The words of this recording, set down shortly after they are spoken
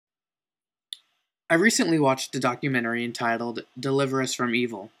I recently watched a documentary entitled Deliver Us from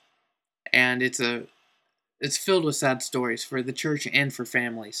Evil, and it's filled with sad stories for the church and for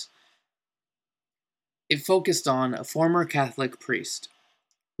families. It focused on a former Catholic priest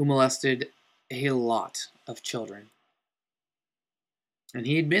who molested a lot of children, and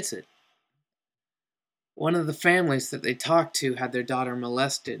he admits it. One of the families that they talked to had their daughter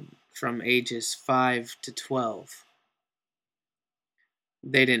molested from ages 5 to 12.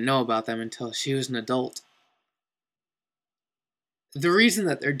 They didn't know about them until she was an adult. The reason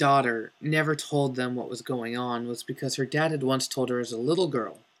that their daughter never told them what was going on was because her dad had once told her as a little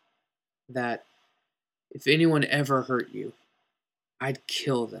girl that if anyone ever hurt you, I'd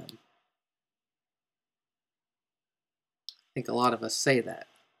kill them. I think a lot of us say that.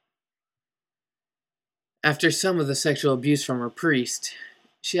 After some of the sexual abuse from her priest,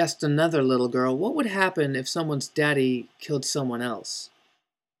 she asked another little girl what would happen if someone's daddy killed someone else.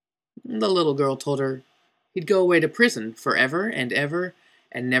 The little girl told her he'd go away to prison forever and ever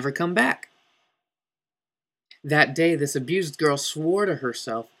and never come back. That day, this abused girl swore to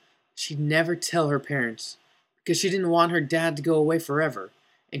herself she'd never tell her parents because she didn't want her dad to go away forever.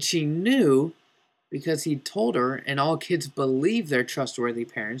 And she knew, because he'd told her, and all kids believe their trustworthy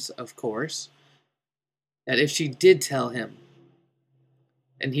parents, of course, that if she did tell him,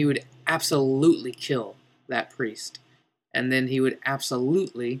 then he would absolutely kill that priest. And then he would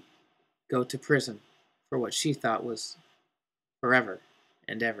absolutely go to prison for what she thought was forever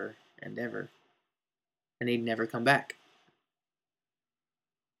and ever and ever. And he'd never come back.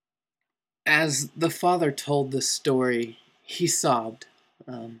 As the father told this story, he sobbed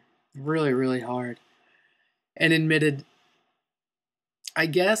really, really hard and admitted, I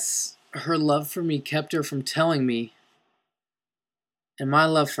guess her love for me kept her from telling me, and my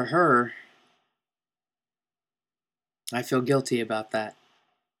love for her, I feel guilty about that.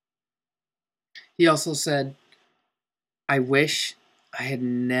 He also said, I wish I had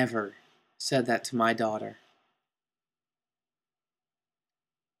never said that to my daughter.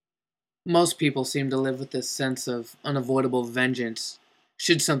 Most people seem to live with this sense of unavoidable vengeance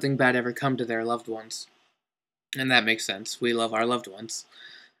should something bad ever come to their loved ones. And that makes sense. We love our loved ones.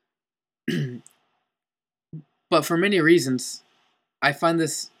 But for many reasons, I find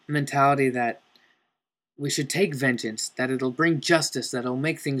this mentality that we should take vengeance, that it'll bring justice, that it'll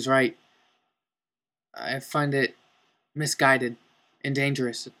make things right. I find it misguided and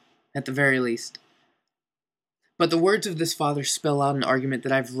dangerous, at the very least. But the words of this father spell out an argument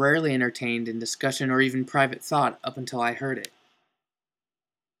that I've rarely entertained in discussion or even private thought up until I heard it.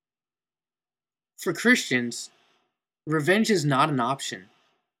 For Christians, revenge is not an option.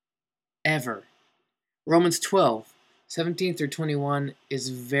 Ever. Romans 12:17 through 21 is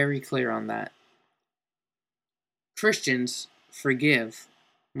very clear on that. Christians forgive.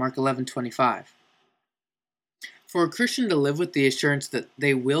 Mark 11:25. For a Christian to live with the assurance that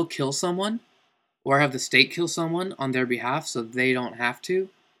they will kill someone, or have the state kill someone on their behalf so they don't have to,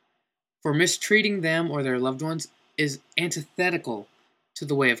 for mistreating them or their loved ones, is antithetical to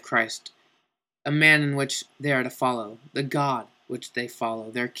the way of Christ, a man in which they are to follow, the God which they follow,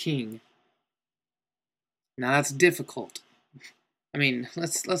 their King. Now that's difficult. I mean,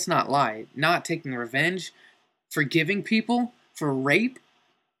 let's not lie. Not taking revenge, forgiving people for rape,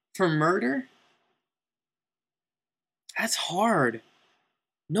 for murder, that's hard.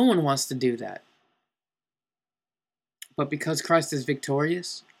 No one wants to do that. But because Christ is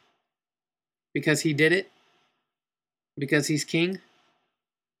victorious, because he did it, because he's king,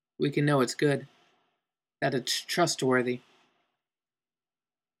 we can know it's good, that it's trustworthy.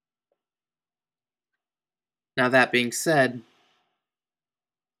 Now that being said,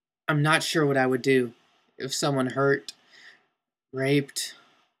 I'm not sure what I would do if someone hurt, raped,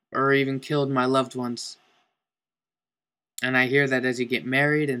 or even killed my loved ones. And I hear that as you get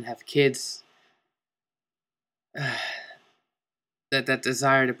married and have kids, that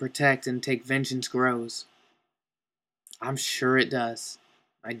desire to protect and take vengeance grows. I'm sure it does.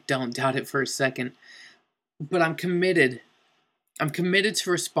 I don't doubt it for a second. But I'm committed. I'm committed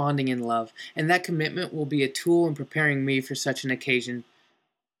to responding in love, and that commitment will be a tool in preparing me for such an occasion,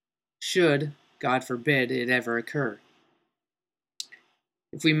 should, God forbid, it ever occur.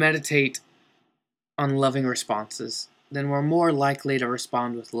 If we meditate on loving responses, then we're more likely to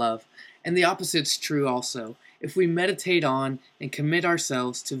respond with love. And the opposite's true also. If we meditate on and commit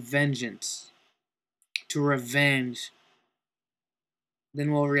ourselves to vengeance, to revenge,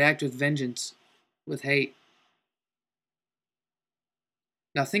 then we'll react with vengeance, with hate.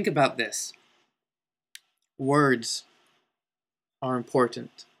 Now think about this. Words are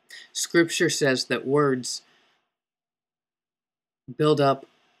important. Scripture says that words build up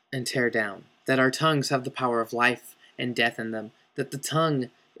and tear down, that our tongues have the power of life and death in them, that the tongue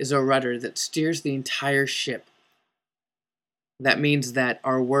is a rudder that steers the entire ship. That means that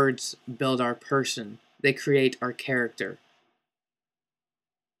our words build our person, they create our character.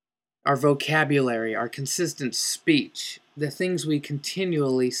 Our vocabulary, our consistent speech, the things we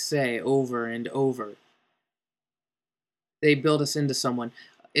continually say over and over, they build us into someone.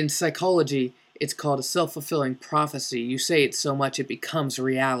 In psychology, it's called a self-fulfilling prophecy. You say it so much it becomes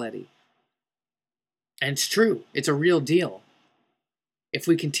reality. And it's true. It's a real deal. If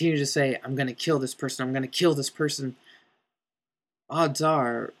we continue to say, I'm going to kill this person, I'm going to kill this person, odds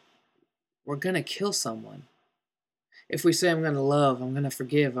are we're going to kill someone. If we say, I'm going to love, I'm going to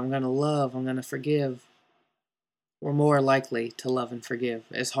forgive, I'm going to love, I'm going to forgive, we're more likely to love and forgive,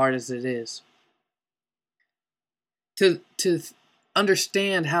 as hard as it is. To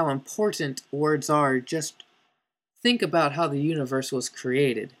understand how important words are, just think about how the universe was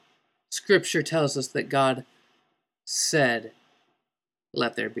created. Scripture tells us that God said,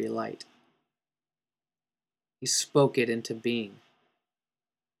 let there be light. He spoke it into being.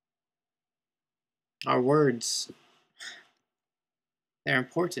 Our words, they're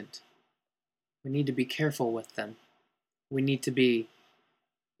important. We need to be careful with them. We need to be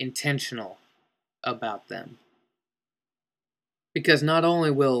intentional about them. Because not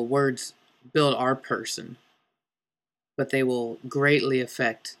only will words build our person, but they will greatly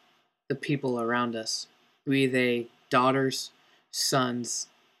affect the people around us, be they daughters, sons,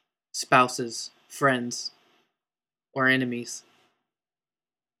 spouses, friends, or enemies.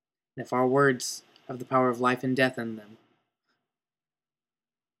 And if our words have the power of life and death in them,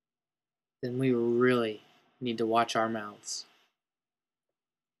 then we really need to watch our mouths.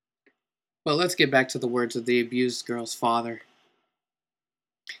 But let's get back to the words of the abused girl's father.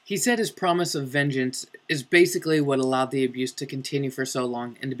 He said his promise of vengeance is basically what allowed the abuse to continue for so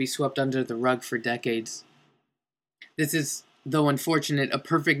long and to be swept under the rug for decades. This is, though unfortunate, a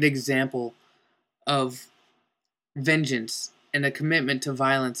perfect example of vengeance and a commitment to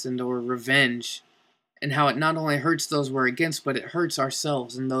violence and or revenge, and how it not only hurts those we're against, but it hurts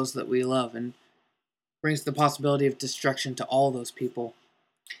ourselves and those that we love, and brings the possibility of destruction to all those people.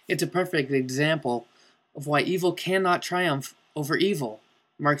 It's a perfect example of why evil cannot triumph over evil.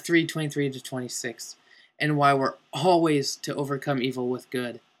 Mark 3:23-26, and why we're always to overcome evil with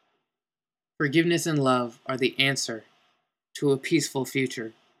good. Forgiveness and love are the answer to a peaceful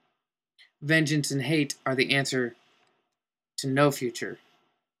future. Vengeance and hate are the answer to no future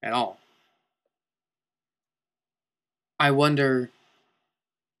at all. I wonder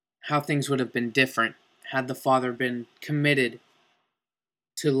how things would have been different had the father been committed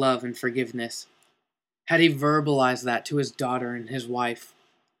to love and forgiveness. Had he verbalized that to his daughter and his wife?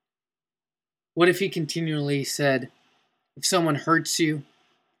 What if he continually said, if someone hurts you,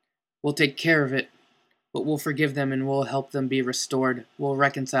 we'll take care of it, but we'll forgive them and we'll help them be restored. We'll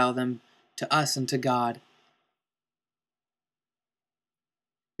reconcile them to us and to God.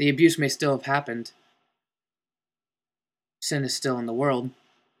 The abuse may still have happened. Sin is still in the world.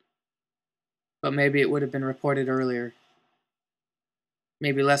 But maybe it would have been reported earlier.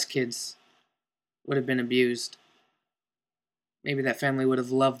 Maybe less kids would have been abused. Maybe that family would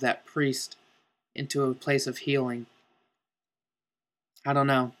have loved that priest into a place of healing. I don't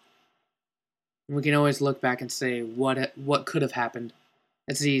know. We can always look back and say what could have happened.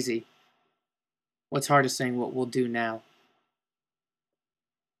 It's easy. What's hard is saying what we'll do now.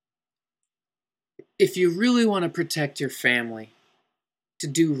 If you really want to protect your family, to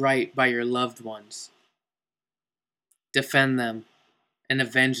do right by your loved ones, defend them, and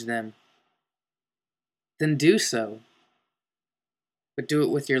avenge them, then do so. But do it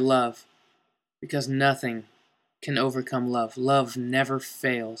with your love, because nothing can overcome love. Love never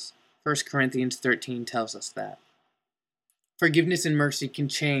fails. 1 Corinthians 13 tells us that. Forgiveness and mercy can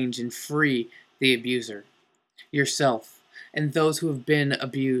change and free the abuser, yourself, and those who have been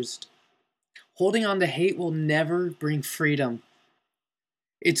abused. Holding on to hate will never bring freedom.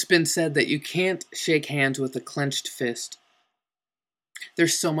 It's been said that you can't shake hands with a clenched fist.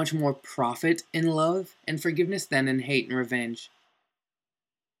 There's so much more profit in love and forgiveness than in hate and revenge.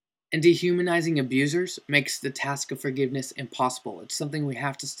 And dehumanizing abusers makes the task of forgiveness impossible. It's something we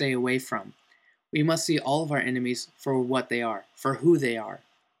have to stay away from. We must see all of our enemies for what they are, for who they are.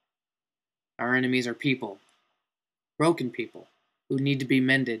 Our enemies are people, broken people, who need to be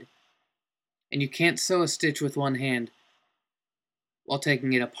mended. And you can't sew a stitch with one hand while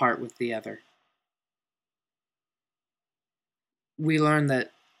taking it apart with the other. We learn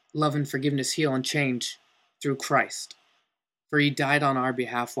that love and forgiveness heal and change through Christ. For he died on our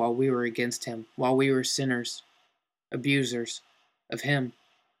behalf while we were against him, while we were sinners, abusers of him.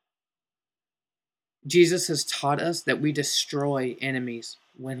 Jesus has taught us that we destroy enemies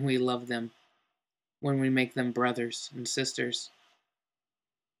when we love them, when we make them brothers and sisters.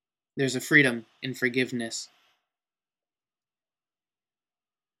 There's a freedom in forgiveness.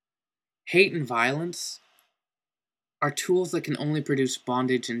 Hate and violence are tools that can only produce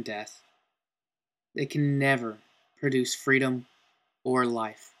bondage and death. They can never produce freedom or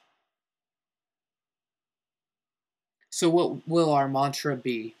life. So, what will our mantra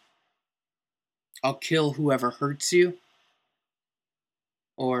be? I'll kill whoever hurts you,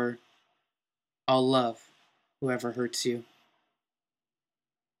 or I'll love whoever hurts you.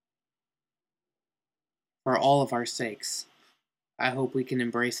 For all of our sakes, I hope we can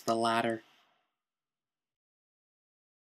embrace the latter.